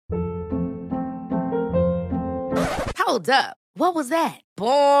Hold up. What was that?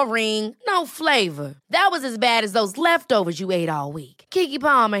 Boring. No flavor. That was as bad as those leftovers you ate all week. Keke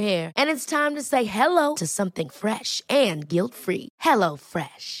Palmer here, and it's time to say hello to something fresh and guilt-free. Hello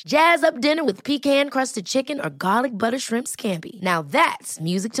Fresh. Jazz up dinner with pecan-crusted chicken or garlic butter shrimp scampi. Now that's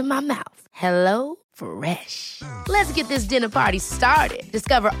music to my mouth. Hello Fresh. Let's get this dinner party started.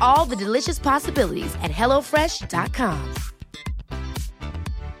 Discover all the delicious possibilities at hellofresh.com.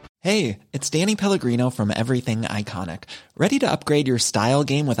 Hey, it's Danny Pellegrino from Everything Iconic. Ready to upgrade your style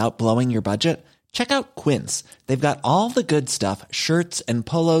game without blowing your budget? Check out Quince. They've got all the good stuff, shirts and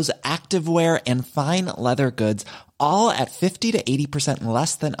polos, activewear, and fine leather goods, all at 50 to 80%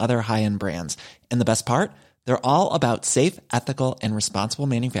 less than other high-end brands. And the best part? They're all about safe, ethical, and responsible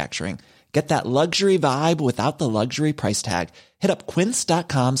manufacturing. Get that luxury vibe without the luxury price tag. Hit up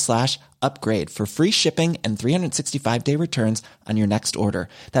quince.com/upgrade for free shipping and 365-day returns on your next order.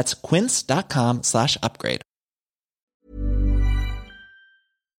 That's quince.com/upgrade.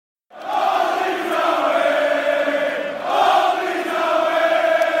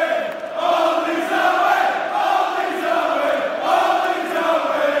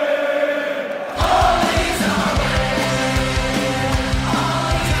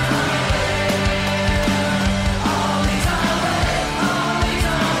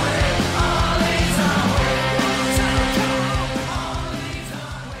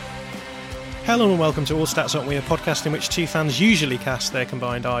 Hello and welcome to All Stats Aren't We, a podcast in which two fans usually cast their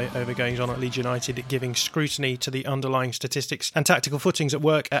combined eye over goings on at Leeds United, giving scrutiny to the underlying statistics and tactical footings at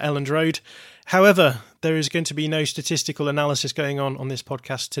work at Elland Road. However, there is going to be no statistical analysis going on this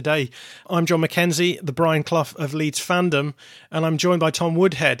podcast today. I'm John McKenzie, the Brian Clough of Leeds fandom, and I'm joined by Tom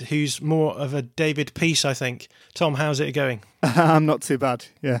Woodhead, who's more of a David Peace, I think. Tom, how's it going? I'm not too bad,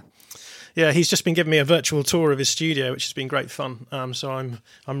 yeah. Yeah, he's just been giving me a virtual tour of his studio, which has been great fun. So I'm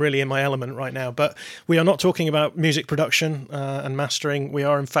really in my element right now. But we are not talking about music production and mastering. We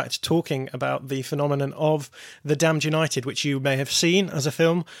are, in fact, talking about the phenomenon of The Damned United, which you may have seen as a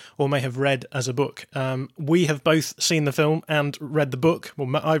film or may have read as a book. We have both seen the film and read the book.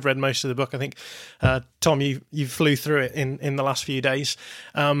 Well, I've read most of the book. I think, Tom, you flew through it in the last few days.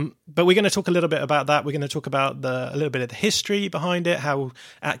 But we're going to talk a little bit about that. We're going to talk about a little bit of the history behind it, how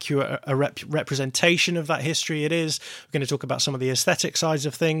accurate a representation of that history it is. We're going to talk about some of the aesthetic sides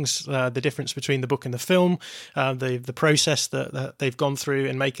of things, the difference between the book and the film, the process that they've gone through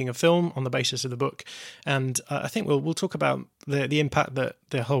in making a film on the basis of the book, and I think we'll talk about the impact that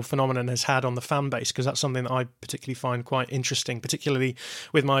the whole phenomenon has had on the fan base, because that's something that I particularly find quite interesting, particularly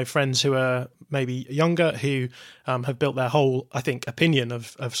with my friends who are maybe younger, who have built their whole, I think, opinion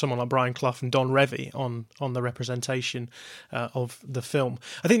of someone like Brian Clough and Don Revie on the representation of the film.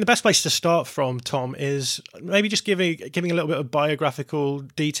 I think the best place to start from, Tom, is maybe just giving a little bit of biographical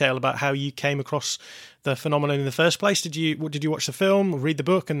detail about how you came across the phenomenon in the first place. Did you watch the film, read the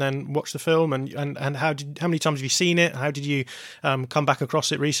book, and then watch the film? And how many times have you seen it? How did you come back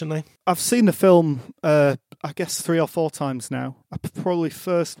across it recently? I've seen the film, I guess 3 or 4 times now. I probably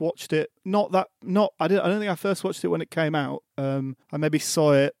first watched it. I don't think I first watched it when it came out. I maybe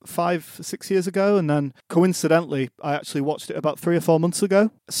saw it 5-6 years ago, and then coincidentally, I actually watched it about 3 or 4 months ago.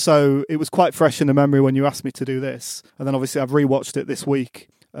 So it was quite fresh in the memory when you asked me to do this. And then obviously I've rewatched it this week.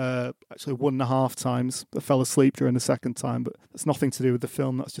 Actually 1.5 times. I fell asleep during the second time, but that's nothing to do with the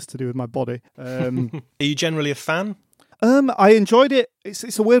film. That's just to do with my body. Are you generally a fan? I enjoyed it.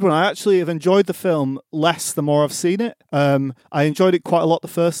 It's a weird one. I actually have enjoyed the film less the more I've seen it. I enjoyed it quite a lot the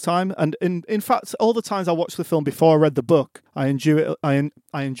first time, and in fact, all the times I watched the film before I read the book, I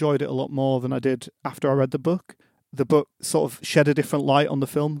enjoyed it a lot more than I did after I read the book. The book sort of shed a different light on the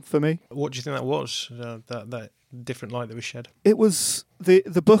film for me. What do you think that was? That different light that was shed? It was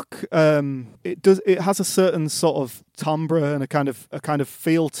the book. It has a certain sort of timbre and a kind of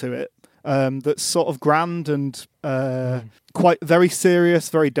feel to it. That's sort of grand and quite very serious,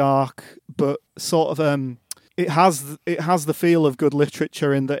 very dark, but sort of it has the feel of good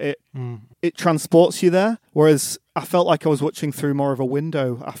literature in that it transports you there. Whereas I felt like I was watching through more of a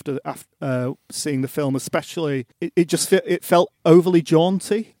window after seeing the film. Especially, it felt overly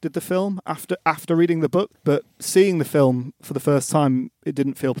jaunty. Did the film after reading the book, but seeing the film for the first time, it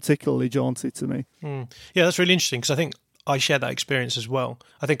didn't feel particularly jaunty to me. Yeah, that's really interesting, because I think I share that experience as well.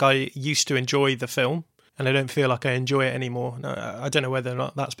 I think I used to enjoy the film, and I don't feel like I enjoy it anymore. I don't know whether or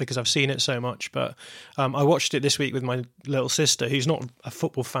not that's because I've seen it so much, but I watched it this week with my little sister, who's not a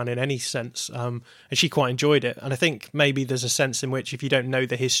football fan in any sense, and she quite enjoyed it. And I think maybe there's a sense in which, if you don't know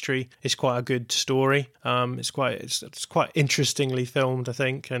the history, it's quite a good story. It's quite interestingly filmed, I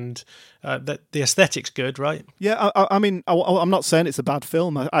think, and that the aesthetic's good, right? Yeah, I mean, I'm not saying it's a bad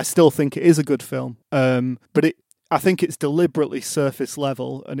film. I still think it is a good film, but I think it's deliberately surface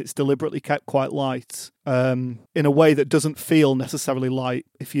level and it's deliberately kept quite light, in a way that doesn't feel necessarily light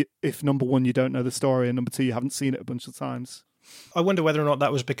if number one, you don't know the story, and number two, you haven't seen it a bunch of times. I wonder whether or not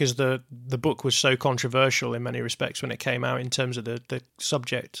that was because the book was so controversial in many respects when it came out in terms of the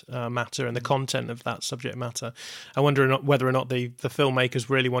subject matter and the content of that subject matter. I wonder whether or not the filmmakers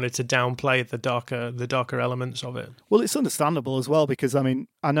really wanted to downplay the darker elements of it. Well, it's understandable as well because, I mean,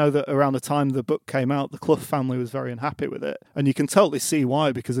 I know that around the time the book came out, the Clough family was very unhappy with it. And you can totally see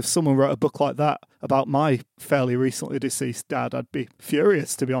why, because if someone wrote a book like that about my fairly recently deceased dad, I'd be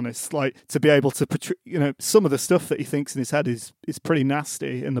furious, to be honest. Like, to be able to portray, some of the stuff that he thinks in his head is pretty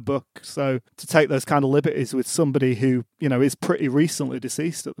nasty in the book. So to take those kind of liberties with somebody who, is pretty recently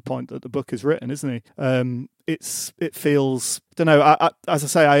deceased at the point that the book is written, isn't he? It feels, I don't know, as I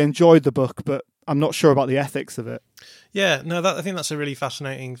say, I enjoyed the book, but I'm not sure about the ethics of it. Yeah, no, I think that's a really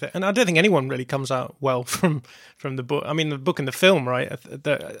fascinating thing. And I don't think anyone really comes out well from the book. I mean, the book and the film, right?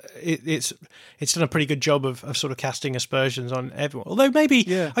 It's done a pretty good job of sort of casting aspersions on everyone. Although maybe,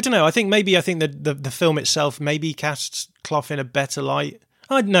 I don't know, I think that the film itself maybe casts Clough in a better light.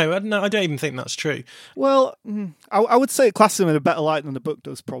 I don't even think that's true. Well, I would say it classes him in a better light than the book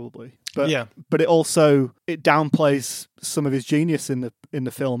does, probably. But it also downplays some of his genius in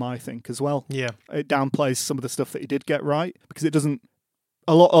the film, I think, as well. Yeah, it downplays some of the stuff that he did get right because it doesn't.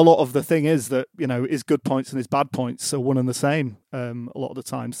 A lot of the thing is that his good points and his bad points are one and the same a lot of the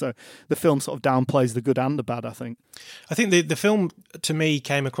time. So the film sort of downplays the good and the bad, I think. I think the film to me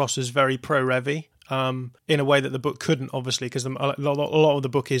came across as very pro-Revy. In a way that the book couldn't, obviously, because a lot of the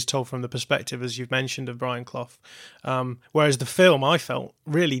book is told from the perspective, as you've mentioned, of Brian Clough. Whereas the film, I felt,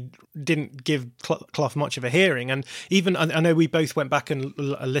 really didn't give Clough much of a hearing. And even, I know we both went back and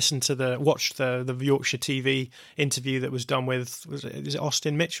watched the Yorkshire TV interview that was done with, is it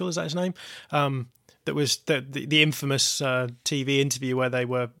Austin Mitchell, is that his name? That was the infamous TV interview where they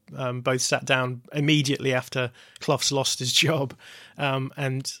were both sat down immediately after Clough's lost his job.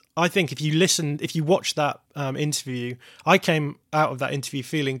 And I think if you watch that interview, I came out of that interview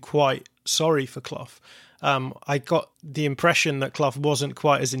feeling quite sorry for Clough. I got the impression that Clough wasn't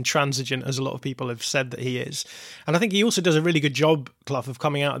quite as intransigent as a lot of people have said that he is. And I think he also does a really good job, Clough, of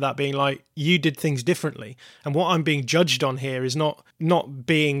coming out of that being like, you did things differently. And what I'm being judged on here is not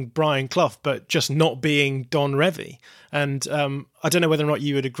being Brian Clough, but just not being Don Revie. And I don't know whether or not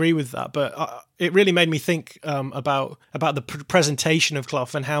you would agree with that, but it really made me think about the presentation of Clough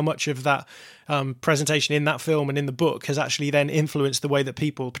and how much of that presentation in that film and in the book has actually then influenced the way that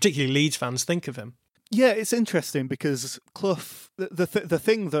people, particularly Leeds fans, think of him. Yeah, it's interesting because Clough, the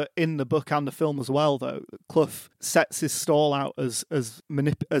thing that in the book and the film as well, though, Clough sets his stall out as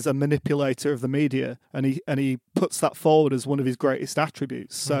a manipulator of the media, and he puts that forward as one of his greatest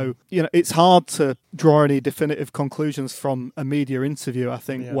attributes. So it's hard to draw any definitive conclusions from a media interview. I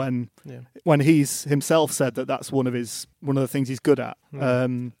think when he's himself said that that's one of the things he's good at.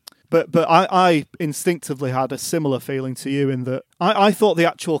 But I instinctively had a similar feeling to you in that I thought the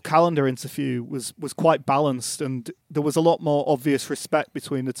actual calendar interview was quite balanced, and there was a lot more obvious respect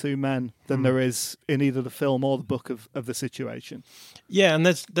between the two men than there is in either the film or the book of the situation. Yeah, and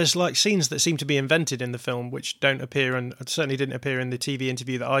there's like scenes that seem to be invented in the film which don't appear, and certainly didn't appear in the TV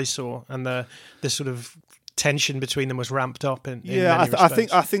interview that I saw, and the sort of tension between them was ramped up in many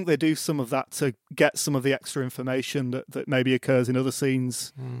respects. I think they do some of that to get some of the extra information that maybe occurs in other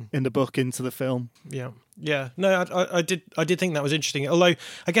scenes in the book into the film. Yeah. No, I did think that was interesting. Although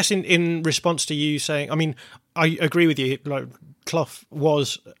I guess in response to you saying, I mean, I agree with you. Like Clough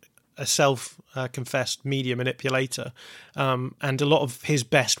was a self-confessed media manipulator, and a lot of his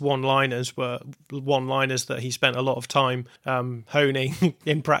best one-liners were one-liners that he spent a lot of time honing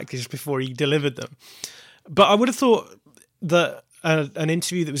in practice before he delivered them. But I would have thought that an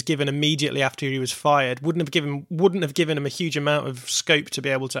interview that was given immediately after he was fired wouldn't have given him a huge amount of scope to be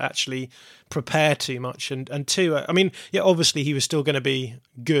able to actually prepare too much. And two, I mean, yeah, obviously he was still going to be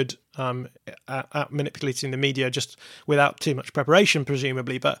good at manipulating the media just without too much preparation,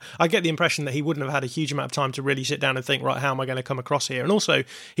 presumably. But I get the impression that he wouldn't have had a huge amount of time to really sit down and think, right, how am I going to come across here? And also,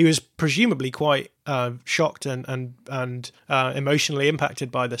 he was presumably quite shocked and emotionally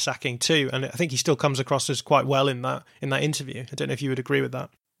impacted by the sacking too. And I think he still comes across as quite well in that interview. I don't know if you would agree with that.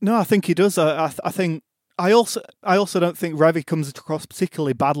 No, I think he does. I think. I also don't think Revie comes across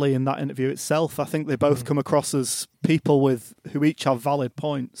particularly badly in that interview itself. I think they both come across as people who each have valid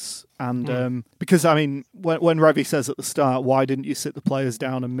points. And because, I mean, when Revie says at the start, why didn't you sit the players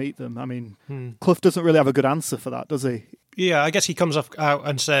down and meet them? I mean, Clough doesn't really have a good answer for that, does he? Yeah, I guess he comes out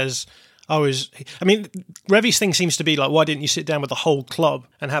and says, Revy's thing seems to be like, why didn't you sit down with the whole club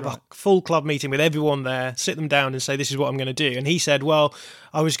and have a full club meeting with everyone there, sit them down and say, this is what I'm going to do? And he said, well,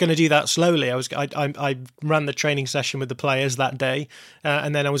 I was going to do that slowly. I ran the training session with the players that day,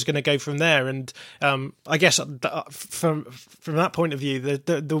 and then I was going to go from there. And I guess from that point of view,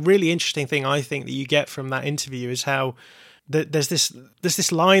 the really interesting thing I think that you get from that interview is how there's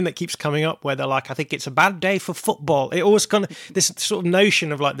this line that keeps coming up where they're like, I think it's a bad day for football. It always kind of this sort of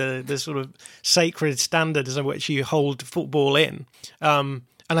notion of like the sort of sacred standards in which you hold football in.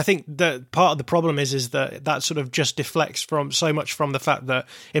 And I think that part of the problem is that sort of just deflects from so much from the fact that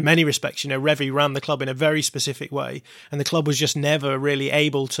in many respects, Revy ran the club in a very specific way, and the club was just never really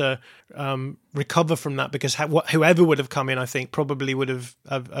able to recover from that, because whoever would have come in, I think, probably would have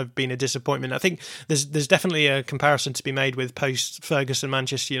been a disappointment. I think there's definitely a comparison to be made with post-Ferguson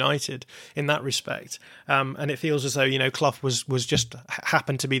Manchester United in that respect, and it feels as though Clough was just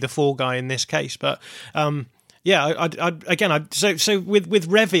happened to be the fall guy in this case, but. Yeah, so with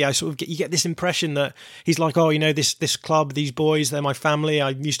Revy, I sort of you get this impression that he's like, oh, this club, these boys, they're my family. I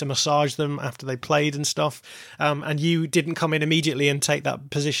used to massage them after they played and stuff. And you didn't come in immediately and take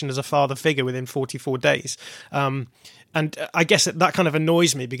that position as a father figure within 44 days. And I guess that kind of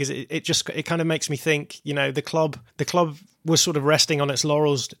annoys me, because it kind of makes me think, the club was sort of resting on its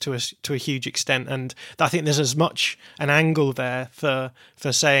laurels to a huge extent, and I think there's as much an angle there for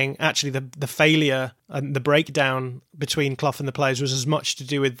saying actually the failure and the breakdown between Clough and the players was as much to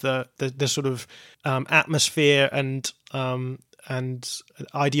do with the sort of atmosphere and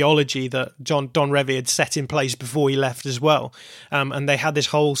ideology that Don Revie had set in place before he left as well. And they had this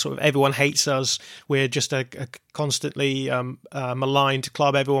whole sort of everyone hates us, we're just a constantly maligned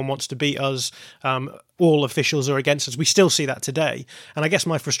club, everyone wants to beat us, all officials are against us. We still see that today. And I guess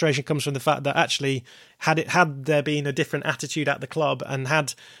my frustration comes from the fact that actually had there been a different attitude at the club, and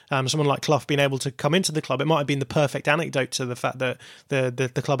had someone like Clough been able to come into the club, it might have been the perfect anecdote to the fact that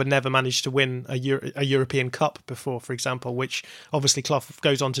the club had never managed to win a European Cup before, for example, which obviously Clough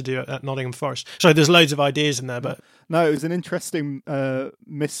goes on to do at Nottingham Forest. So there's loads of ideas in there, but no, it was an interesting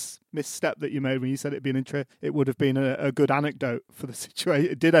misstep that you made when you said it would have been a good anecdote for the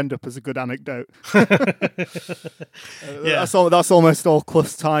situation. It did end up as a good anecdote. Yeah. That's almost all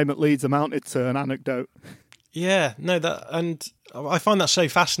Clough's time at Leeds amounted to, an anecdote. Yeah, no, and I find that so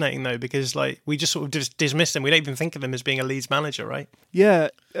fascinating though, because like we just sort of dismiss him. We don't even think of him as being a Leeds manager, right? Yeah,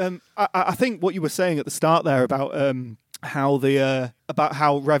 I think what you were saying at the start there about how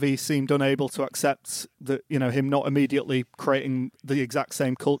Revy seemed unable to accept that him not immediately creating the exact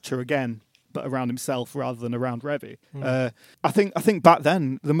same culture again, but around himself rather than around Revy. I think back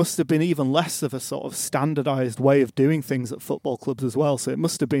then there must have been even less of a sort of standardised way of doing things at football clubs as well. So it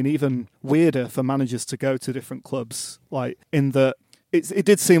must have been even weirder for managers to go to different clubs, like in that it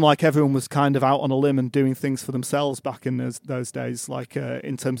did seem like everyone was kind of out on a limb and doing things for themselves back in those days, like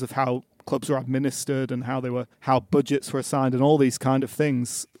in terms of how clubs were administered and how budgets were assigned and all these kind of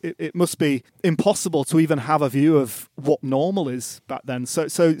things. It must be impossible to even have a view of what normal is back then. So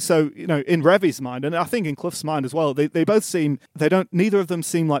in Revy's mind, and I think in Clough's mind as well, they both seem neither of them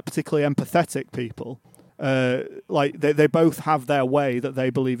seem like particularly empathetic people. Like they both have their way that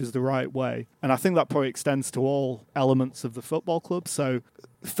they believe is the right way, and I think that probably extends to all elements of the football club. So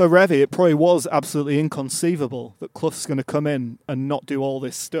for Revy, it probably was absolutely inconceivable that Clough's going to come in and not do all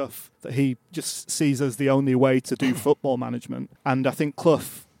this stuff that he just sees as the only way to do football management. And I think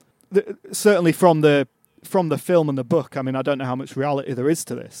Clough, certainly from the film and the book, I mean, I don't know how much reality there is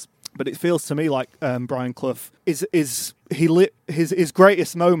to this, but it feels to me like Brian Clough his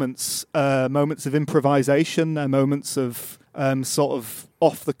greatest moments of improvisation, moments of sort of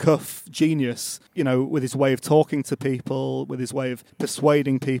off-the-cuff genius, with his way of talking to people, with his way of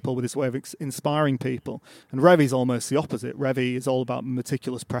persuading people, with his way of inspiring people. And Revy's almost the opposite. Revy is all about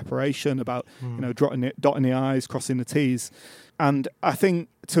meticulous preparation, about dotting the I's, crossing the T's. And I think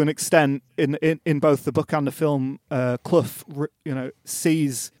to an extent, in both the book and the film, Clough,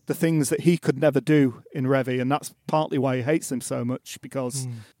 sees the things that he could never do in Revy, and that's partly why he hates him so much, because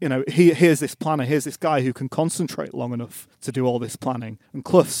here's this planner, here's this guy who can concentrate long enough to do all this planning, and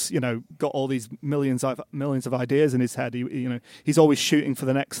Clough's got all these millions of ideas in his head. He's always shooting for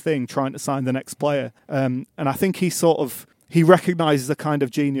the next thing, trying to sign the next player, and I think he recognises a kind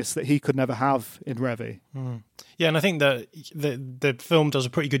of genius that he could never have in Revy. Yeah, and I think that the film does a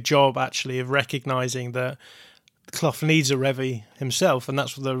pretty good job actually of recognising that Clough needs a Revy himself, and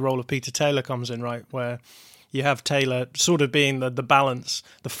that's where the role of Peter Taylor comes in, right? Where you have Taylor sort of being the balance,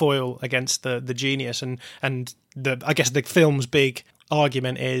 the foil against the genius, and I guess the film's big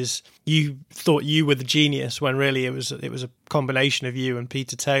argument is you thought you were the genius when really it was a combination of you and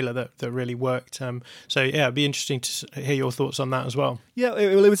Peter Taylor that really worked. So yeah, it'd be interesting to hear your thoughts on that as well. Yeah,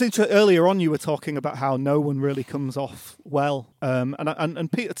 it was interesting. Earlier on, you were talking about how no one really comes off well,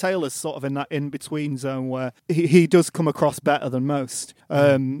 and Peter Taylor's sort of in that in between zone where he does come across better than most.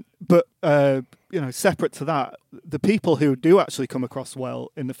 But separate to that, the people who do actually come across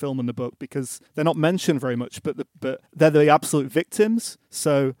well in the film and the book, because they're not mentioned very much, but they're the absolute victims.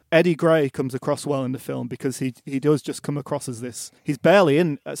 So Eddie Gray comes across well in the film because he does just come across as this. He's barely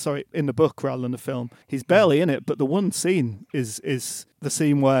in the book rather than the film. He's barely in it, but the one scene is the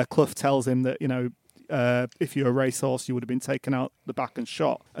scene where Clough tells him that, if you're a racehorse, you would have been taken out the back and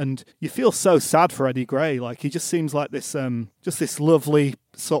shot. And you feel so sad for Eddie Gray. Like, he just seems like this, just this lovely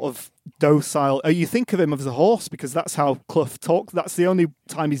sort of docile. You think of him as a horse because that's how Clough talks. That's the only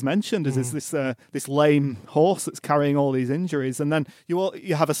time he's mentioned is this lame horse that's carrying all these injuries. And then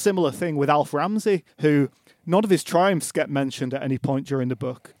you have a similar thing with Alf Ramsey, who none of his triumphs get mentioned at any point during the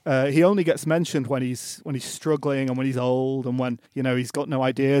book. He only gets mentioned when he's struggling and when he's old and when he's got no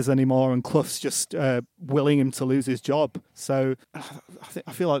ideas anymore. And Clough's just willing him to lose his job. So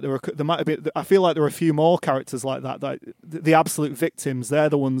I feel like there might have been. I feel like there are a few more characters like that. Like the absolute victims. They're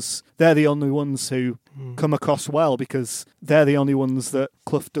the only ones who come across well because they're the only ones that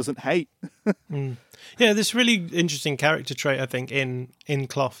Clough doesn't hate. Yeah, this really interesting character trait, I think, in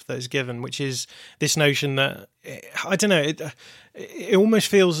Clough that is given, which is this notion that, I don't know, it almost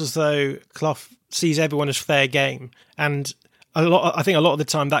feels as though Clough sees everyone as fair game. And I think a lot of the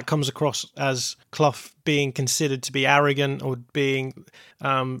time that comes across as Clough being considered to be arrogant or being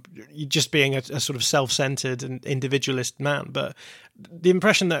just being a sort of self-centered and individualist man. But the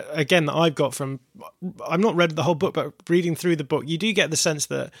impression that I've got from, I've not read the whole book, but reading through the book, you do get the sense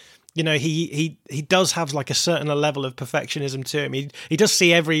that he does have like a certain level of perfectionism to him. He does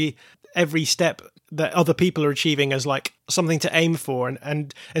see every step that other people are achieving as like something to aim for,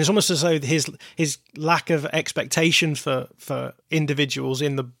 and it's almost as though his lack of expectation for individuals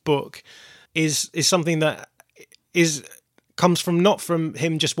in the book is something that comes from not from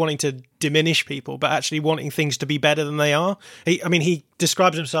him just wanting to diminish people, but actually wanting things to be better than they are. He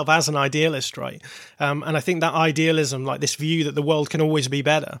describes himself as an idealist, right? And I think that idealism, like this view that the world can always be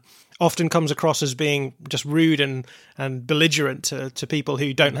better, often comes across as being just rude and belligerent to people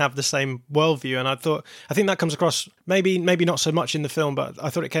who don't have the same worldview. And I think that comes across maybe not so much in the film, but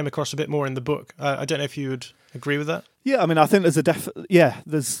I thought it came across a bit more in the book. I don't know if you would agree with that. Yeah, I think there's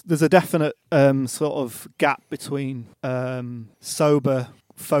a definite sort of gap between sober,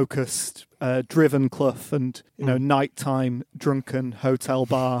 focused, driven Clough and nighttime, drunken, hotel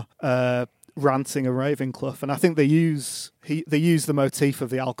bar, ranting and raving Clough. And I think they use the motif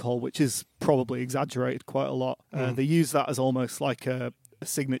of the alcohol, which is probably exaggerated quite a lot. They use that as almost like a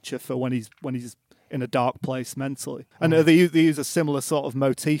signature for when he's in a dark place mentally. And they use a similar sort of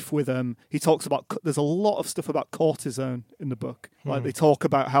motif with he talks about, there's a lot of stuff about cortisone in the book. Like they talk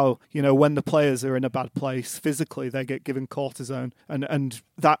about how, when the players are in a bad place physically, they get given cortisone. And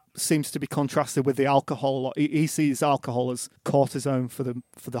that seems to be contrasted with the alcohol a lot. He sees alcohol as cortisone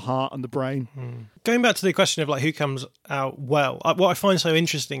for the heart and the brain. Going back to the question of like who comes out well, what I find so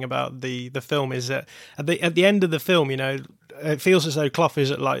interesting about the film is that at the end of the film, it feels as though Clough is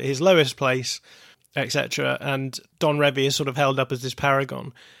at like his lowest place, etc., and Don Revie is sort of held up as this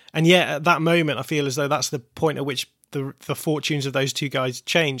paragon. And yet at that moment I feel as though that's the point at which the fortunes of those two guys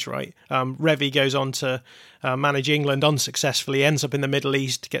change, right? Revie goes on to manage England unsuccessfully, ends up in the Middle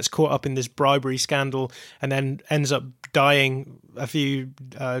East, gets caught up in this bribery scandal, and then ends up dying a few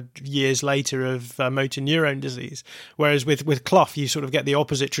years later of motor neurone disease. Whereas with Clough, you sort of get the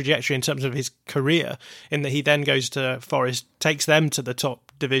opposite trajectory in terms of his career, in that he then goes to Forest, takes them to the top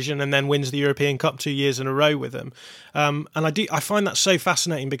division, and then wins the European Cup 2 years in a row with them. And I find that so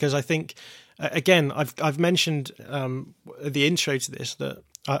fascinating because I think, again, I've mentioned at the intro to this that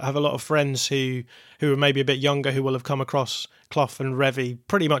I have a lot of friends who are maybe a bit younger who will have come across Clough and Revie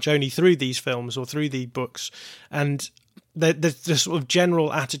pretty much only through these films or through the books. And the sort of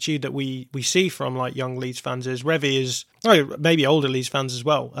general attitude that we see from like young Leeds fans is Revie is, maybe older Leeds fans as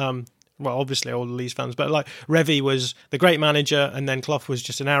well, well, obviously older Leeds fans, but like Revie was the great manager, and then Clough was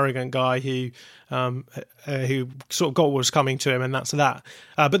just an arrogant guy who sort of got what was coming to him, and that's that.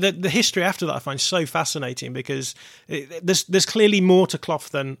 But the history after that I find so fascinating because there's clearly more to Clough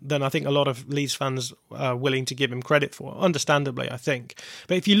than I think a lot of Leeds fans are willing to give him credit for, understandably, I think.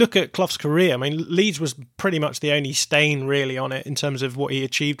 But if you look at Clough's career, Leeds was pretty much the only stain really on it in terms of what he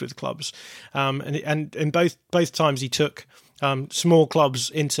achieved with clubs, and both times he took small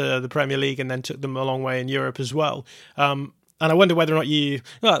clubs into the Premier League and then took them a long way in Europe as well. I wonder whether or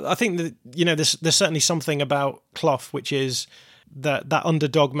not I think that, there's certainly something about Clough, which is that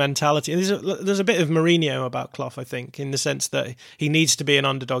underdog mentality. There's a bit of Mourinho about Clough, I think, in the sense that he needs to be an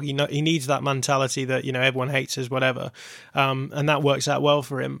underdog. He needs that mentality that, everyone hates us, whatever. And that works out well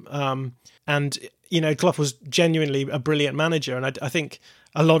for him. And Clough was genuinely a brilliant manager. And I think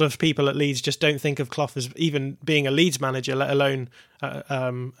a lot of people at Leeds just don't think of Clough as even being a Leeds manager, let alone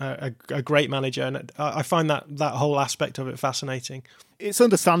a great manager. And I find that whole aspect of it fascinating. It's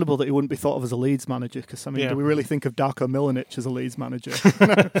understandable that he wouldn't be thought of as a Leeds manager, because do we really think of Darko Milanic as a Leeds manager?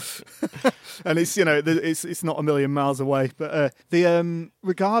 And it's it's not a million miles away. But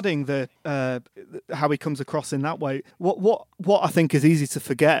regarding how he comes across in that way, what I think is easy to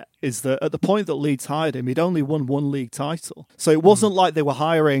forget is that at the point that Leeds hired him, he'd only won one league title, so it wasn't like they were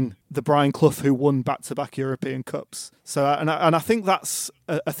hiring the Brian Clough who won back-to-back European Cups. So, and I think that's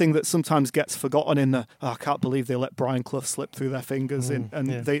a thing that sometimes gets forgotten in I can't believe they let Brian Clough slip through their fingers.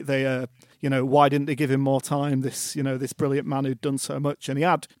 They why didn't they give him more time? This brilliant man who'd done so much, and he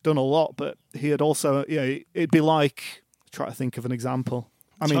had done a lot, but he had also, it'd be like, try to think of an example.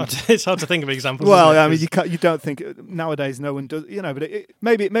 It's hard to think of examples. Well, you don't think nowadays. No one does, but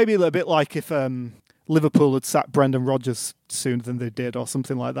maybe a little bit like if Liverpool had sacked Brendan Rodgers sooner than they did, or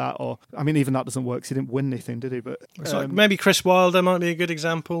something like that. Or even that doesn't work, because he didn't win anything, did he? But maybe Chris Wilder might be a good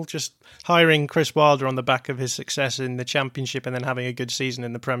example. Just hiring Chris Wilder on the back of his success in the Championship and then having a good season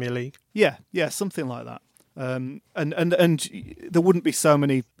in the Premier League. Yeah, something like that. And there wouldn't be so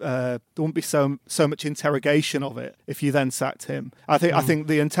many, there wouldn't be so much interrogation of it if you then sacked him. I think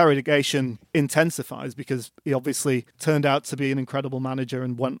the interrogation intensifies because he obviously turned out to be an incredible manager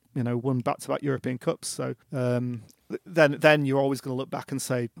and won back-to-back European Cups. So then you're always going to look back and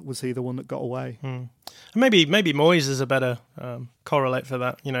say, was he the one that got away? Maybe Moyes is a better correlate for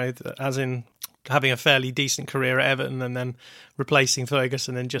that. As in having a fairly decent career at Everton and then replacing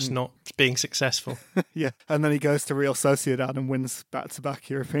Ferguson and just not being successful. Yeah, and then he goes to Real Sociedad and wins back-to-back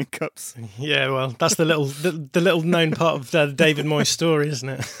European Cups. Yeah, well, that's the little known part of the David Moyes story, isn't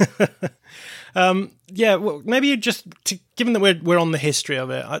it? Well, maybe given that we're on the history of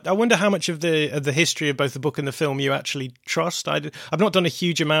it, I wonder how much of the history of both the book and the film you actually trust. I've not done a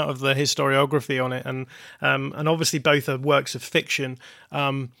huge amount of the historiography on it, and obviously both are works of fiction,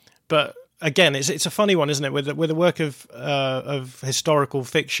 but again, it's a funny one, isn't it? With a work of historical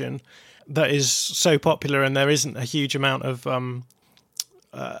fiction that is so popular, and there isn't a huge amount of,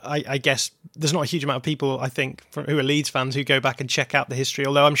 I guess, there's not a huge amount of people, I think, who are Leeds fans who go back and check out the history.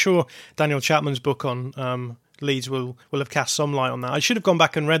 Although I'm sure Daniel Chapman's book on Leeds will have cast some light on that. I should have gone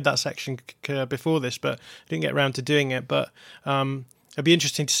back and read that section before this, but I didn't get around to doing it. But it'd be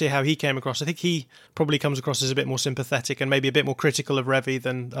interesting to see how he came across. I think he probably comes across as a bit more sympathetic and maybe a bit more critical of Revie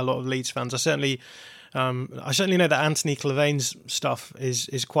than a lot of Leeds fans. I certainly know that Anthony Clevane's stuff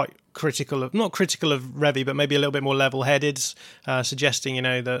is quite not critical of Revie, but maybe a little bit more level-headed, suggesting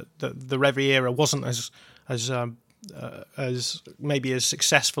that the Revie era wasn't as maybe as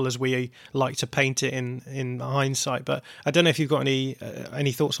successful as we like to paint it in hindsight. But I don't know if you've got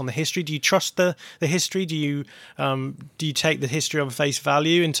any thoughts on the history. Do you trust the history? Do you take the history on face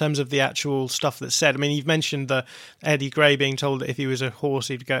value in terms of the actual stuff that's said? I mean, you've mentioned the Eddie Gray being told that if he was a horse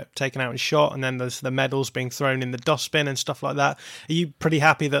he'd get taken out and shot, and then there's the medals being thrown in the dustbin and stuff like that. Are you pretty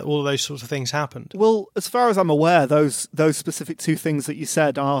happy that all of those sorts of things happened? Well, as far as I'm aware, those specific two things that you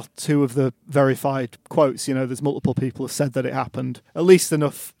said are two of the verified quotes. There's multiple people have said that it happened, at least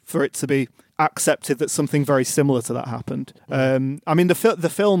enough for it to be accepted that something very similar to that happened.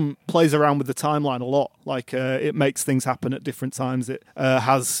 The film plays around with the timeline a lot. Like it makes things happen at different times. It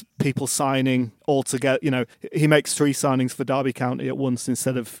has people signing all together. He makes 3 signings for Derby County at once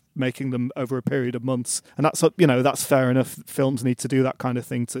instead of making them over a period of months, and that's fair enough. Films need to do that kind of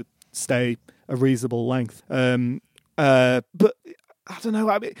thing to stay a reasonable length. But I don't know.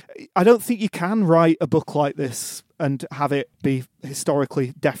 I don't think you can write a book like this and have it be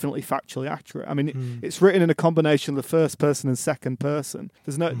historically definitely factually accurate. I mean, it's written in a combination of the first person and second person.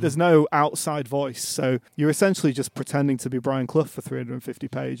 There's no outside voice, so you're essentially just pretending to be Brian Clough for 350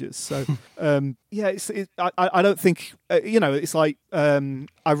 pages. So I don't think it's like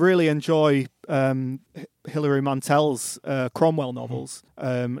I really enjoy Hilary Mantel's Cromwell novels.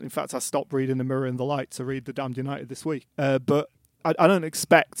 In fact, I stopped reading The Mirror and the Light to read The Damned United this week, but I don't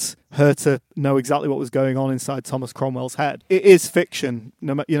expect her to know exactly what was going on inside Thomas Cromwell's head. It is fiction,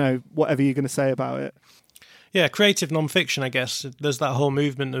 whatever you're going to say about it. Yeah, creative non-fiction, I guess. There's that whole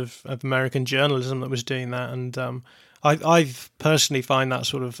movement of American journalism that was doing that, and I personally find that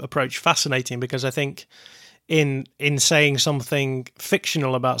sort of approach fascinating because I think in saying something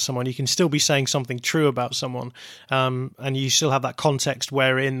fictional about someone, you can still be saying something true about someone, and you still have that context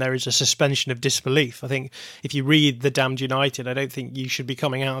wherein there is a suspension of disbelief. I think if you read The Damned United, I don't think you should be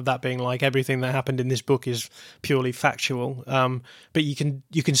coming out of that being like everything that happened in this book is purely factual. But you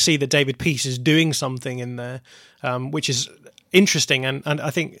can see that David Peace is doing something in there, which is interesting, and I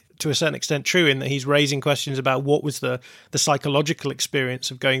think to a certain extent true, in that he's raising questions about what was the psychological experience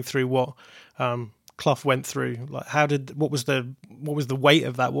of going through what Clough went through. Like, what was the weight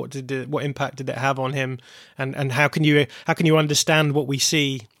of that? What impact did it have on him? And how can you understand what we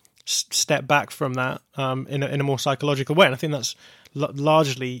see, step back from that in a more psychological way? And I think that's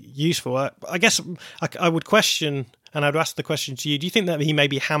largely useful. I guess I would question, and I'd ask the question to you, do you think that he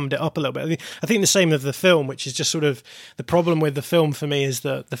maybe hammed it up a little bit? I think the same of the film, which is just sort of, the problem with the film for me is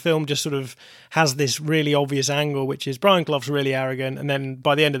that the film just sort of has this really obvious angle, which is Brian Clough's really arrogant, and then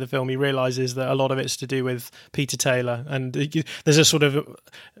by the end of the film he realises that a lot of it's to do with Peter Taylor, and there's a sort of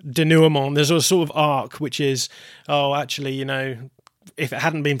denouement, there's a sort of arc, which is, oh, actually, you know, if it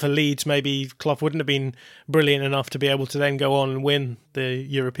hadn't been for Leeds, maybe Clough wouldn't have been brilliant enough to be able to then go on and win the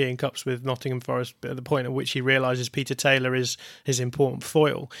European Cups with Nottingham Forest, at the point at which he realises Peter Taylor is his important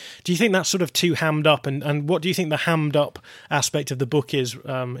foil. Do you think that's sort of too hammed up? And what do you think the hammed up aspect of the book is,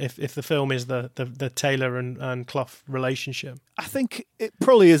 if the film is the Taylor and Clough relationship? I think it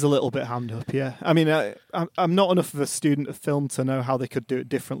probably is a little bit hammed up, yeah. I mean, I'm not enough of a student of film to know how they could do it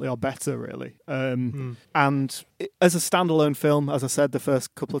differently or better, really. And as a standalone film, as I said, the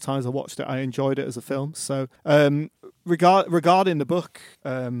first couple of times I watched it, I enjoyed it as a film. So regarding the book,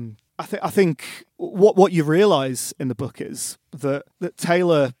 I think what you realise in the book is that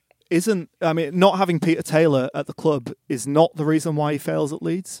Taylor isn't, I mean, not having Peter Taylor at the club is not the reason why he fails at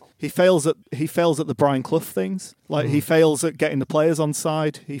Leeds. He fails at the Brian Clough things. Like, he fails at getting the players on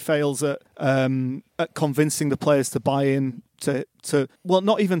side. He fails at convincing the players to buy in to well,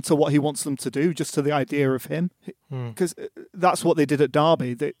 not even to what he wants them to do, just to the idea of him, because that's what they did at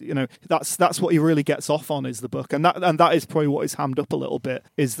Derby. That's what he really gets off on, is the book, and that is probably what is hammed up a little bit,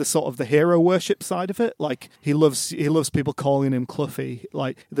 is the sort of the hero worship side of it. Like, he loves people calling him Cloughie.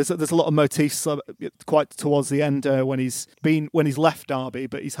 Like, there's a lot of motifs quite towards the end when he's left Derby,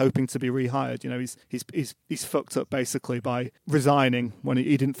 but he's hoping to be rehired. You know, he's fucked up basically by resigning when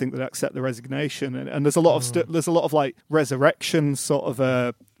he didn't think they'd accept the resignation, and there's a lot of like resurrection sort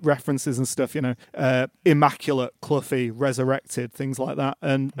of references and stuff, you know, immaculate Cloughie, resurrected, things like that,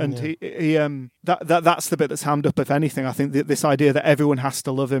 and he that's the bit that's hammed up. If anything, I think this idea that everyone has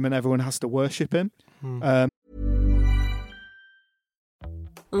to love him and everyone has to worship him.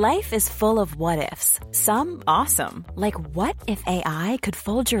 Life is full of what-ifs. Some awesome, like what if AI could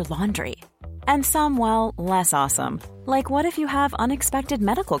fold your laundry? And some, well, less awesome, like what if you have unexpected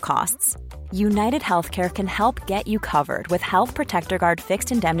medical costs? United Healthcare can help get you covered with Health Protector Guard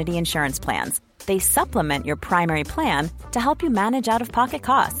fixed indemnity insurance plans. They supplement your primary plan to help you manage out-of-pocket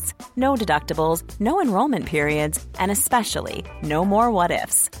costs. No deductibles, no enrollment periods, and especially no more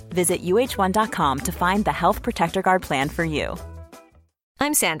what-ifs. Visit UH1.com to find the Health Protector Guard plan for you.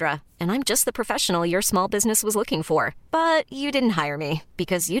 I'm Sandra, and I'm just the professional your small business was looking for. But you didn't hire me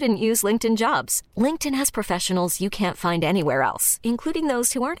because you didn't use LinkedIn Jobs. LinkedIn has professionals you can't find anywhere else, including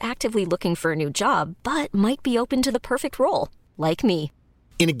those who aren't actively looking for a new job, but might be open to the perfect role, like me.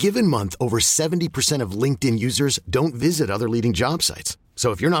 In a given month, over 70% of LinkedIn users don't visit other leading job sites. So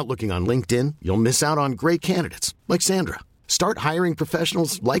if you're not looking on LinkedIn, you'll miss out on great candidates like Sandra. Start hiring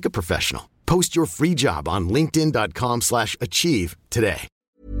professionals like a professional. Post your free job on linkedin.com/achieve today.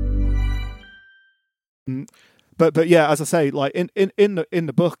 But yeah, as I say, like in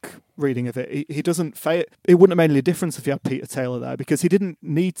the book reading of it, he doesn't fail. It wouldn't have made any difference if you had Peter Taylor there, because he didn't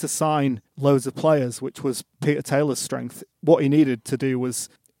need to sign loads of players, which was Peter Taylor's strength. What he needed to do was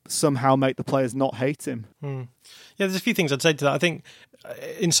somehow make the players not hate him. Yeah, there's a few things I'd say to that. I think,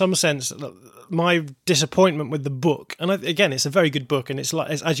 in some sense, my disappointment with the book, and again, it's a very good book, and it's like,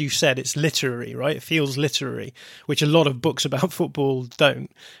 as you said, it's literary, right? It feels literary, which a lot of books about football don't.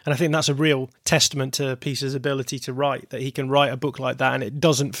 And I think that's a real testament to Peace's ability to write, that he can write a book like that, and it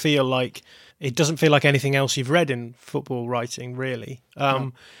doesn't feel like anything else you've read in football writing, really.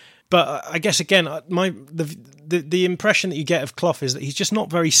 But I guess, again, the impression that you get of Clough is that he's just not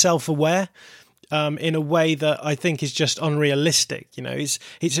very self-aware, in a way that I think is just unrealistic. You know,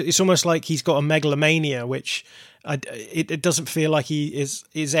 it's almost like he's got a megalomania, which it doesn't feel like he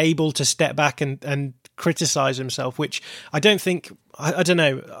is able to step back and criticize himself, which I don't think I don't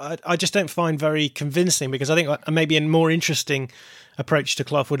know. I just don't find very convincing, because I think maybe a more interesting approach to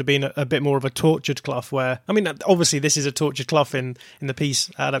Clough would have been a bit more of a tortured Clough, where, I mean, obviously this is a tortured Clough in the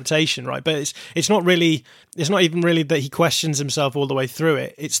piece adaptation, right? But it's not even really that he questions himself all the way through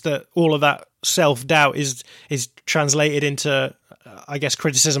it. It's that all of that self-doubt is translated into, I guess,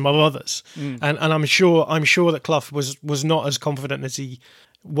 criticism of others. And I'm sure that Clough was not as confident as he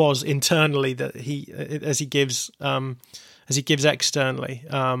was internally as he gives externally,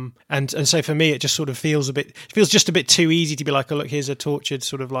 and so for me it just sort of feels just a bit too easy to be like, oh look, here's a tortured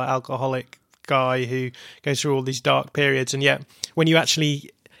sort of like alcoholic guy who goes through all these dark periods, and yet when you actually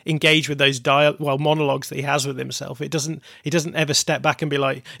engage with those monologues that he has with himself, he doesn't ever step back and be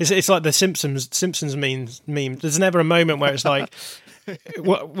like, it's like the Simpsons meme. There's never a moment where it's like,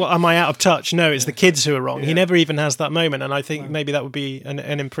 what am I out of touch? No, it's the kids who are wrong. He never even has that moment, and I think maybe that would be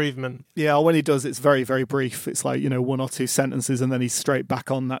an improvement. Yeah, when he does, it's very, very brief. It's like, one or two sentences, and then he's straight back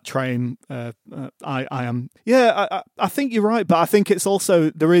on that train. I think you're right, but I think it's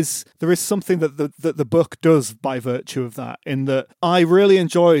also there is something that the book does by virtue of that, in that I really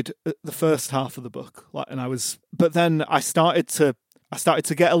enjoyed the first half of the book, but then I started to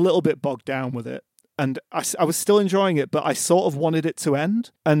get a little bit bogged down with it. And I was still enjoying it, but I sort of wanted it to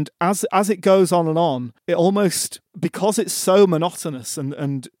end. And as it goes on, it almost, because it's so monotonous,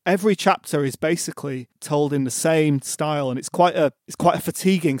 and every chapter is basically told in the same style, and it's quite a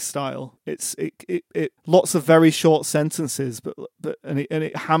fatiguing style. It's lots of very short sentences, but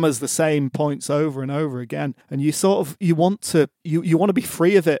it hammers the same points over and over again. And you want to be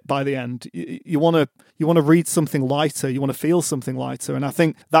free of it by the end. You want to read something lighter. You want to feel something lighter. And I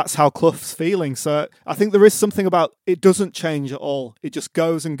think that's how Clough's feeling. So I think there is something about it doesn't change at all. It just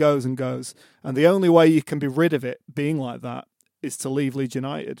goes and goes and goes. And the only way you can be rid of it being like that is to leave Leeds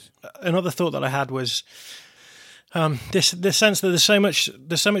United. Another thought that I had was this sense that there's so much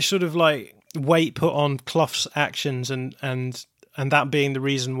sort of like weight put on Clough's actions, and that being the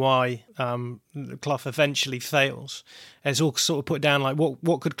reason why Clough eventually fails. It's all sort of put down like,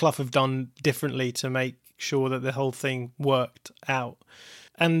 what could Clough have done differently to make sure that the whole thing worked out?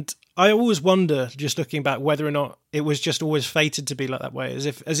 And I always wonder, just looking back, whether or not it was just always fated to be like that way, as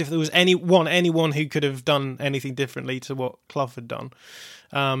if there was anyone who could have done anything differently to what Clough had done,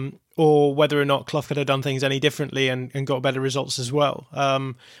 or whether or not Clough could have done things any differently and got better results as well.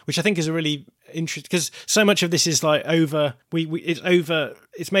 Which I think is a really interesting, because so much of this is like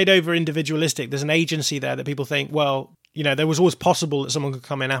it's made over individualistic. There's an agency there that people think, well, there was always possible that someone could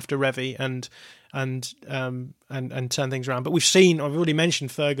come in after Revie and turn things around. But I've already mentioned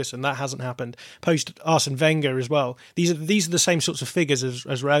Ferguson, that hasn't happened. Post Arsene Wenger as well. These are the same sorts of figures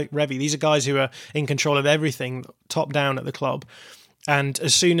as Revie. These are guys who are in control of everything, top down at the club. And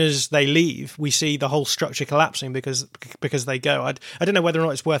as soon as they leave, we see the whole structure collapsing because they go. I don't know whether or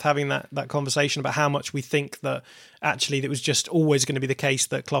not it's worth having that conversation about how much we think that actually it was just always going to be the case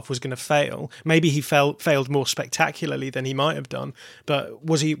that Clough was going to fail. Maybe he failed more spectacularly than he might have done, but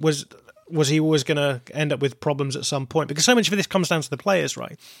was he always going to end up with problems at some point? Because so much of this comes down to the players,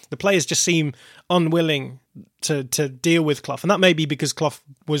 right? The players just seem unwilling to deal with Clough, and that may be because Clough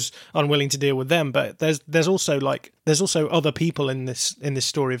was unwilling to deal with them. But there's also other people in this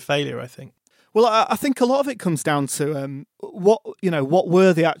story of failure, I think. Well, I think a lot of it comes down to what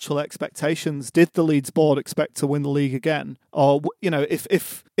were the actual expectations? Did the Leeds board expect to win the league again, or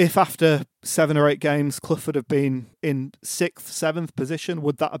if after 7 or 8 games Clough would have been in 6th, 7th position,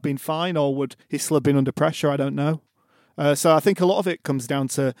 would that have been fine, or would he still have been under pressure? I don't know. So I think a lot of it comes down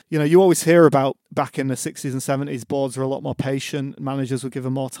to, you always hear about back in the 60s and 70s, boards were a lot more patient, managers were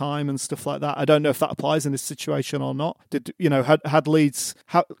given more time and stuff like that. I don't know if that applies in this situation or not. Had Leeds,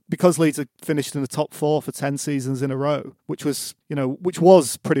 because Leeds had finished in the top 4 for 10 seasons in a row, which was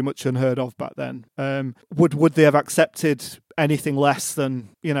pretty much unheard of back then. Would they have accepted anything less than,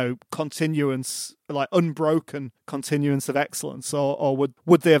 continuance, like unbroken continuance of excellence, or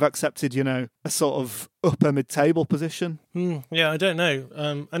would they have accepted, a sort of upper mid-table position? Yeah, I don't know.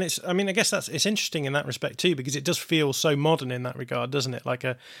 And I guess it's interesting in that respect too, because it does feel so modern in that regard, doesn't it? Like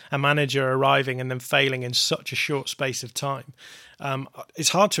a manager arriving and then failing in such a short space of time. It's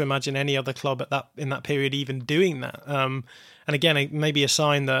hard to imagine any other club in that period even doing that. And again, it may be a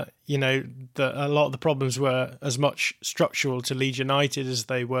sign that, that a lot of the problems were as much structural to Leeds United as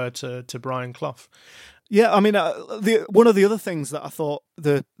they were to Brian Clough. Yeah, I mean, one of the other things that I thought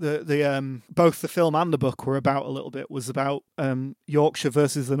the both the film and the book were about a little bit was about Yorkshire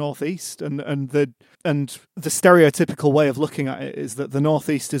versus the North East, and the stereotypical way of looking at it is that the North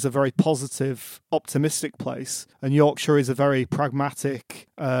East is a very positive, optimistic place, and Yorkshire is a very pragmatic,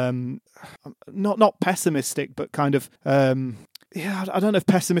 not pessimistic, but kind of yeah, I don't know if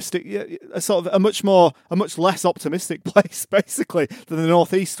pessimistic, a sort of a much less optimistic place, basically, than the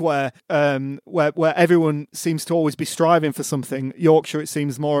Northeast, where everyone seems to always be striving for something. Yorkshire, it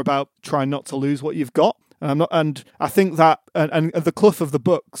seems more about trying not to lose what you've got. And I think that, and the Clough of the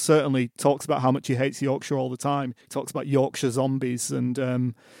book certainly talks about how much he hates Yorkshire all the time. He talks about Yorkshire zombies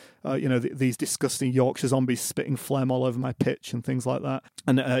and, these disgusting Yorkshire zombies spitting phlegm all over my pitch and things like that.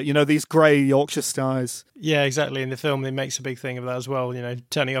 And, these grey Yorkshire skies. Yeah, exactly. In the film, it makes a big thing of that as well,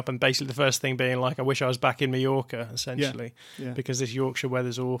 turning up and basically the first thing being like, I wish I was back in Mallorca, essentially, because this Yorkshire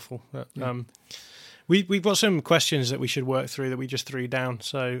weather's awful. But, We've got some questions that we should work through that we just threw down.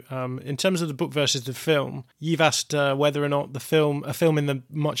 So in terms of the book versus the film, you've asked whether or not a film in the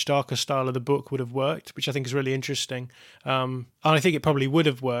much darker style of the book would have worked, which I think is really interesting. And I think it probably would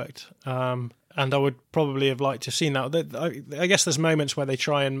have worked. And I would probably have liked to have seen that. I guess there's moments where they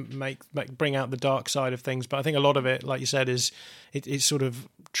try and bring out the dark side of things, but I think a lot of it, like you said, is it's sort of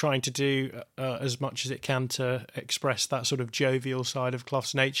trying to do as much as it can to express that sort of jovial side of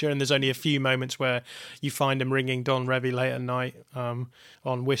Clough's nature. And there's only a few moments where you find him ringing Don Revie late at night on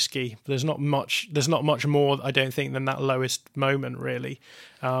whiskey. There's not much more, I don't think, than that lowest moment, really.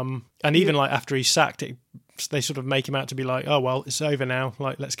 And even like after he's sacked, they sort of make him out to be like, oh well, it's over now.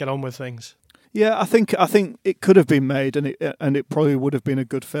 Like, let's get on with things. Yeah, I think it could have been made, and it probably would have been a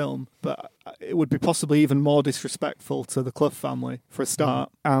good film, but it would be possibly even more disrespectful to the Clough family for a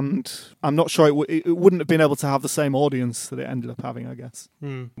start, and I'm not sure it wouldn't have been able to have the same audience that it ended up having, I guess.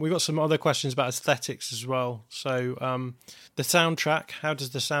 We've got some other questions about aesthetics as well. So the soundtrack, how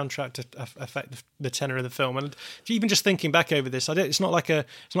does the soundtrack affect the tenor of the film? And even just thinking back over this, it's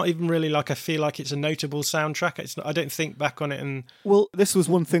not even really like I feel like it's a notable soundtrack. I don't think back on it and... Well, this was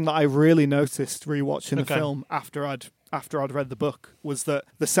one thing that I really noticed rewatching the film after I'd read the book, was that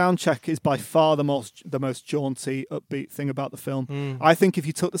the soundtrack is by far the most jaunty, upbeat thing about the film. I think if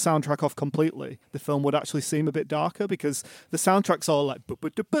you took the soundtrack off completely, the film would actually seem a bit darker, because the soundtrack's all like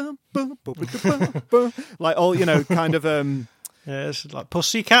like all, kind of yeah, it's like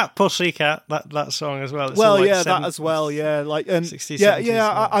Pussycat, that song as well. It's well, like that as well, yeah, like 60s,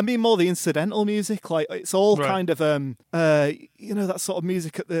 70s, I mean more the incidental music, like it's all kind of that sort of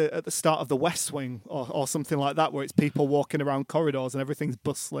music at the start of The West Wing or something like that, where it's people walking around corridors and everything's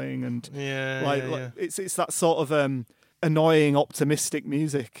bustling and it's that sort of annoying, optimistic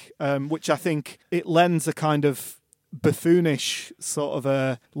music, which I think it lends a kind of buffoonish sort of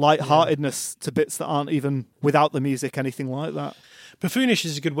a lightheartedness to bits that aren't even, without the music, anything like that. Buffoonish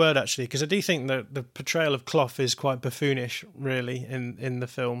is a good word, actually, because I do think that the portrayal of Clough is quite buffoonish, really, in the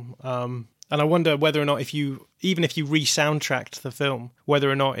film. And I wonder whether or not even if you re-soundtracked the film,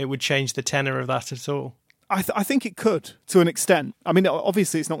 whether or not it would change the tenor of that at all. I think it could, to an extent. I mean,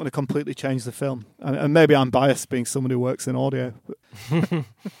 obviously, it's not going to completely change the film. And maybe I'm biased being someone who works in audio.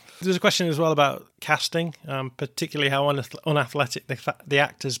 There's a question as well about casting, particularly how unathletic the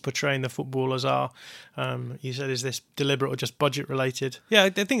actors portraying the footballers are. You said, is this deliberate or just budget related? Yeah, I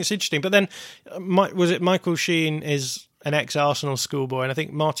think it's interesting. But then, was it Michael Sheen is an ex-Arsenal schoolboy, and I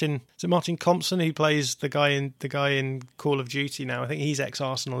think Martin Compson, who plays the guy in Call of Duty now, I think he's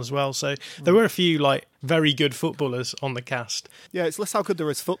ex-Arsenal as well. So there were a few like very good footballers on the cast. Yeah, it's less how good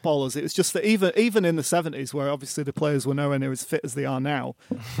they're as footballers. It was just that even in the 70s, where obviously the players were nowhere near as fit as they are now,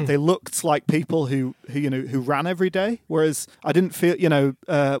 they looked like people who ran every day. Whereas I didn't feel,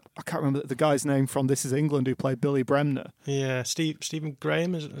 I can't remember the guy's name from This Is England who played Billy Bremner. Yeah, Stephen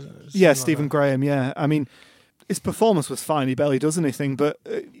Graham. Stephen Graham. Yeah, I mean, his performance was fine. He barely does anything, but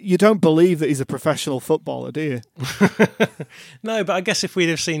you don't believe that he's a professional footballer, do you? No, but I guess if we'd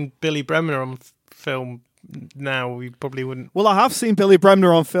have seen Billy Bremner on film now, we probably wouldn't. Well, I have seen Billy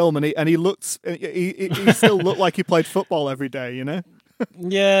Bremner on film, and he still looked like he played football every day,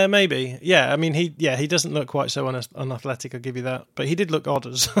 Yeah, maybe. Yeah, I mean, he doesn't look quite so unathletic, I'll give you that. But he did look odd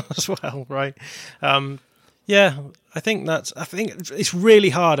as well, right? Yeah, I think it's really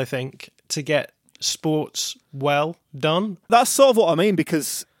hard, I think, to get sports well done. That's sort of what I mean,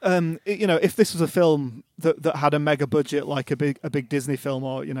 because if this was a film that had a mega budget, like a big Disney film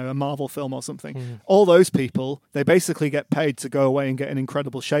or a Marvel film or something, all those people, they basically get paid to go away and get in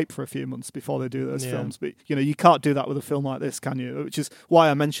incredible shape for a few months before they do those films. But you can't do that with a film like this, can you? Which is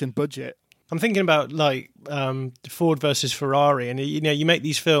why I mentioned budget. I'm thinking about like Ford versus Ferrari, and you make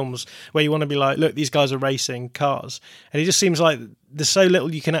these films where you want to be like, look, these guys are racing cars, and it just seems like there's so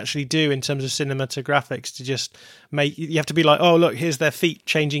little you can actually do in terms of cinematographics to just make. You have to be like, oh look, here's their feet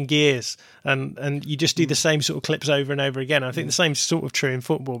changing gears, and you just do the same sort of clips over and over again. I think the same sort of true in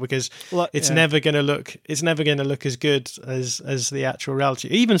football, because it's never going to look as good as the actual reality.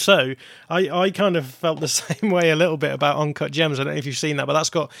 Even so, I kind of felt the same way a little bit about Uncut Gems. I don't know if you've seen that, but that's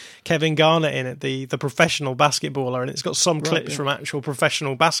got Kevin Garnett in it, the professional basketballer, and it's got some clips from actual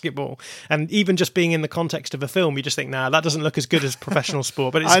professional basketball. And even just being in the context of a film, you just think, nah, that doesn't look as good as professional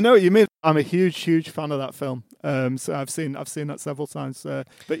sport. But I know what you mean. I'm a huge fan of that film. So I've seen that several times.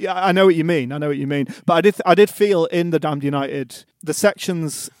 But yeah, I know what you mean. But I did feel in The Damned United, the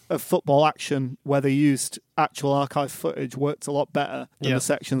sections of football action where they used actual archive footage worked a lot better than the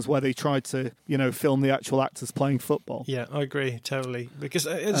sections where they tried to, film the actual actors playing football. Yeah, I agree totally. Because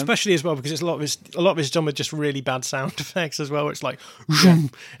especially as well, because it's a lot of it's done with just really bad sound effects as well. It's like,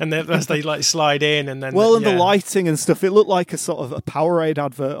 and then as they like slide in, and then the lighting and stuff, it looked like a sort of a Powerade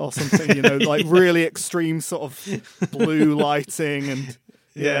advert or something. Like really extreme sort of blue lighting and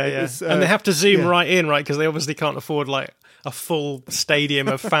and they have to zoom right in, right, because they obviously can't afford like a full stadium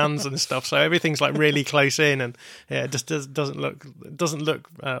of fans and stuff, so everything's like really close in, and it just doesn't look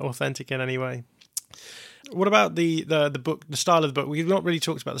authentic in any way. What about the book, the style of the book? We've not really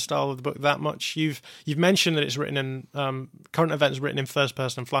talked about the style of the book that much. You've mentioned that it's written in current events written in first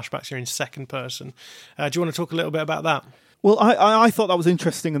person, and flashbacks are in second person. Do you want to talk a little bit about that? Well, I thought that was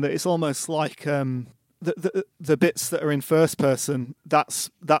interesting, and that it's almost like the bits that are in first person, that's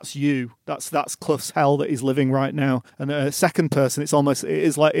you, that's Clough's hell that he's living right now, and second person, it's not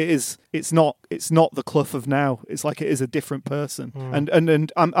the Clough of now. It's like it is a different person,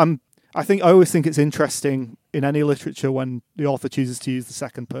 and I always think it's interesting in any literature when the author chooses to use the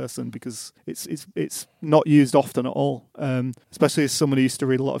second person, because it's not used often at all, especially as someone who used to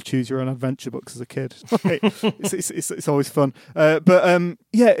read a lot of choose your own adventure books as a kid. It's always fun.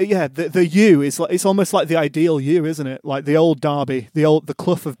 The you is like, it's almost like the ideal you, isn't it? Like the old Derby, the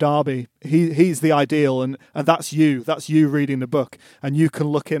Clough of Derby. He's the ideal, and that's you. That's you reading the book, and you can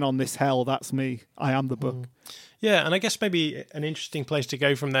look in on this hell. That's me. I am the book. Yeah, and I guess maybe an interesting place to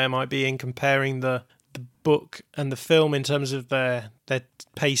go from there might be in comparing the book and the film in terms of their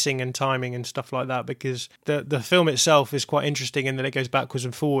pacing and timing and stuff like that, because the film itself is quite interesting in that it goes backwards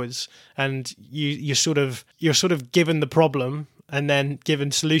and forwards, and you're sort of given the problem and then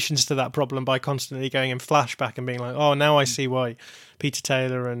given solutions to that problem by constantly going in flashback and being like, oh, now I see why Peter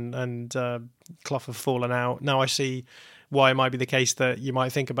Taylor and Clough have fallen out. Now I see why it might be the case that you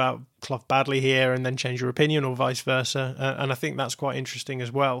might think about Clough badly here and then change your opinion, or vice versa. And I think that's quite interesting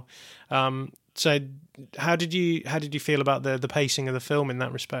as well. So how did you feel about the pacing of the film in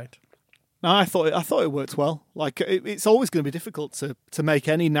that respect? No, I thought it worked well. Like it's always going to be difficult to make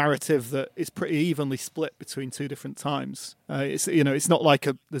any narrative that is pretty evenly split between two different times. It's not like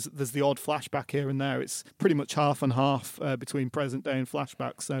there's the odd flashback here and there. It's pretty much half and half between present day and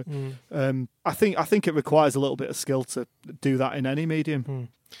flashback. So I think it requires a little bit of skill to do that in any medium.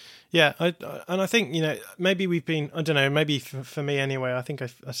 Yeah, I think, maybe we've been, I don't know, maybe for me anyway, I think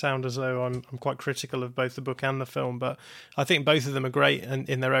I sound as though I'm quite critical of both the book and the film, but I think both of them are great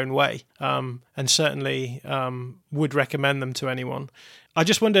in their own way, and certainly would recommend them to anyone. I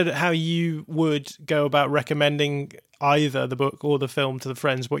just wondered how you would go about recommending either the book or the film to the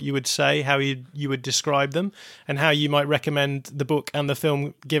friends, what you would say, how you would describe them, and how you might recommend the book and the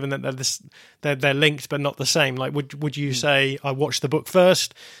film, given that they're linked but not the same. Like, would you say, I watched the book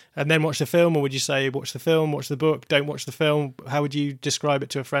first and then watch the film, or would you say watch the film, watch the book, don't watch the film? How would you describe it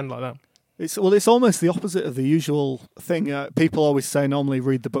to a friend like that? It's almost the opposite of the usual thing. People always say normally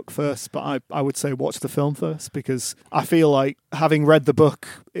read the book first, but I would say watch the film first, because I feel like having read the book,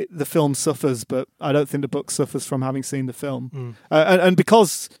 the film suffers, but I don't think the book suffers from having seen the film. And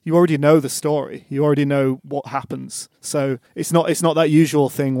because you already know the story, you already know what happens. So it's not that usual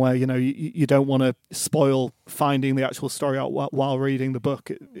thing where you don't want to spoil finding the actual story out while reading the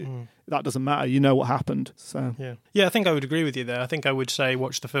book. That doesn't matter. You know what happened. So yeah, I think I would agree with you there. I think I would say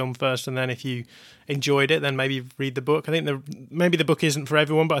watch the film first, and then if you enjoyed it, then maybe read the book. I think maybe the book isn't for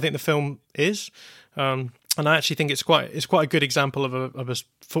everyone, but I think the film is. And I actually think it's quite a good example of a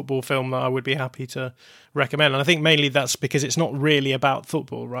football film that I would be happy to recommend. And I think mainly that's because it's not really about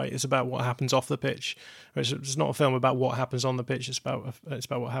football, right? It's about what happens off the pitch. It's not a film about what happens on the pitch. It's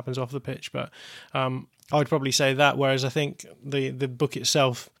about what happens off the pitch. But I would probably say that. Whereas I think the book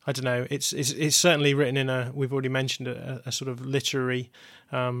itself, I don't know, it's certainly written in we've already mentioned a sort of literary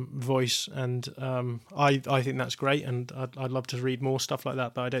voice, and I think that's great, and I'd love to read more stuff like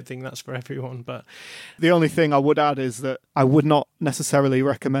that, but I don't think that's for everyone. But the only thing I would add is that I would not necessarily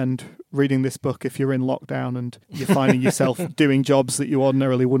recommend reading this book if you're in lockdown and you're finding yourself doing jobs that you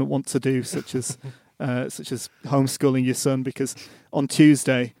ordinarily wouldn't want to do, such as homeschooling your son, because on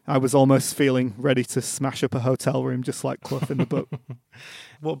Tuesday I was almost feeling ready to smash up a hotel room just like Clough in the book.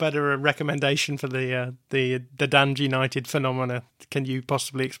 What better a recommendation for the Damned United phenomena can you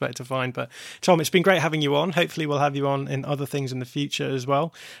possibly expect to find? But Tom, it's been great having you on. Hopefully we'll have you on in other things in the future as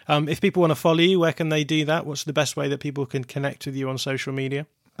well. If people want to follow you, where can they do that? What's the best way that people can connect with you on social media?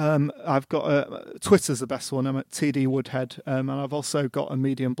 I've got Twitter's the best one. I'm at TD Woodhead, and I've also got a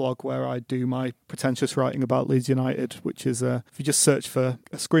Medium blog where I do my pretentious writing about Leeds United, which is if you just search for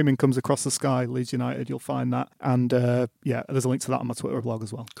 "Screaming Comes Across the Sky" Leeds United, you'll find that. And there's a link to that on my Twitter blog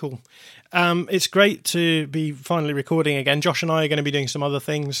as well. Cool. It's great to be finally recording again. Josh and I are going to be doing some other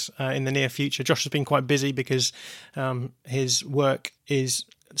things in the near future. Josh has been quite busy because his work is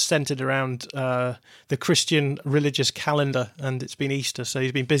centered around the Christian religious calendar, and it's been Easter, so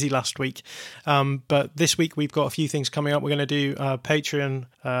he's been busy last week. But this week we've got a few things coming up. We're going to do a Patreon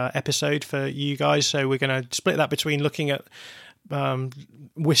episode for you guys, so we're going to split that between looking at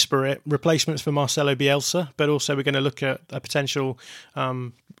Whisper It replacements for Marcelo Bielsa, but also we're going to look at a potential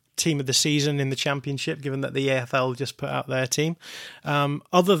team of the season in the Championship, given that the EFL just put out their team.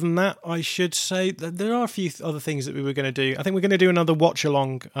 Other than that, I should say that there are a few other things that we were going to do. I think we're going to do another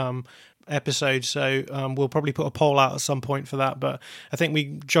watch-along episode, so we'll probably put a poll out at some point for that. But I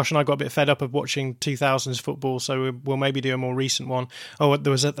think Josh and I got a bit fed up of watching 2000s football, so we'll maybe do a more recent one. I think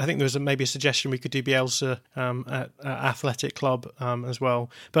there was maybe a suggestion we could do Bielsa at Athletic Club as well.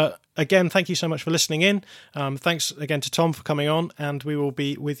 But again, thank you so much for listening in. Thanks again to Tom for coming on, and we will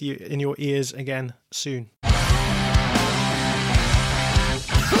be with you in your ears again soon.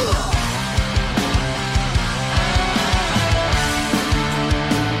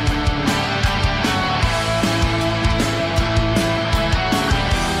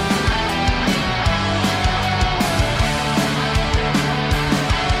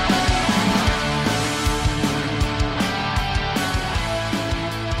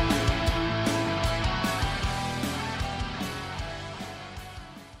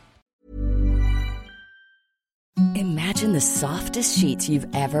 Imagine the softest sheets you've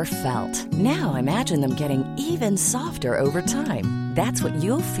ever felt. Now imagine them getting even softer over time. That's what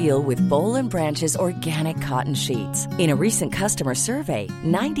you'll feel with Boll & Branch's organic cotton sheets. In a recent customer survey,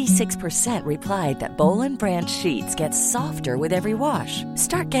 96% replied that Boll & Branch sheets get softer with every wash.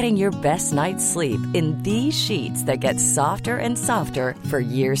 Start getting your best night's sleep in these sheets that get softer and softer for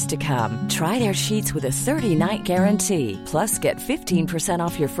years to come. Try their sheets with a 30-night guarantee. Plus, get 15%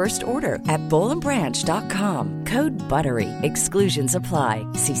 off your first order at bollandbranch.com. Code BUTTERY. Exclusions apply.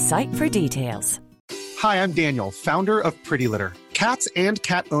 See site for details. Hi, I'm Daniel, founder of Pretty Litter. Cats and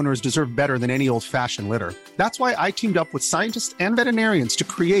cat owners deserve better than any old-fashioned litter. That's why I teamed up with scientists and veterinarians to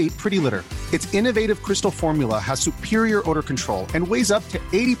create Pretty Litter. Its innovative crystal formula has superior odor control and weighs up to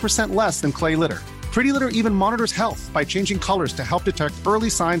 80% less than clay litter. Pretty Litter even monitors health by changing colors to help detect early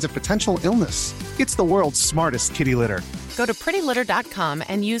signs of potential illness. It's the world's smartest kitty litter. Go to prettylitter.com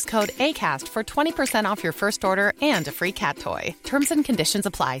and use code ACAST for 20% off your first order and a free cat toy. Terms and conditions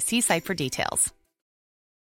apply. See site for details.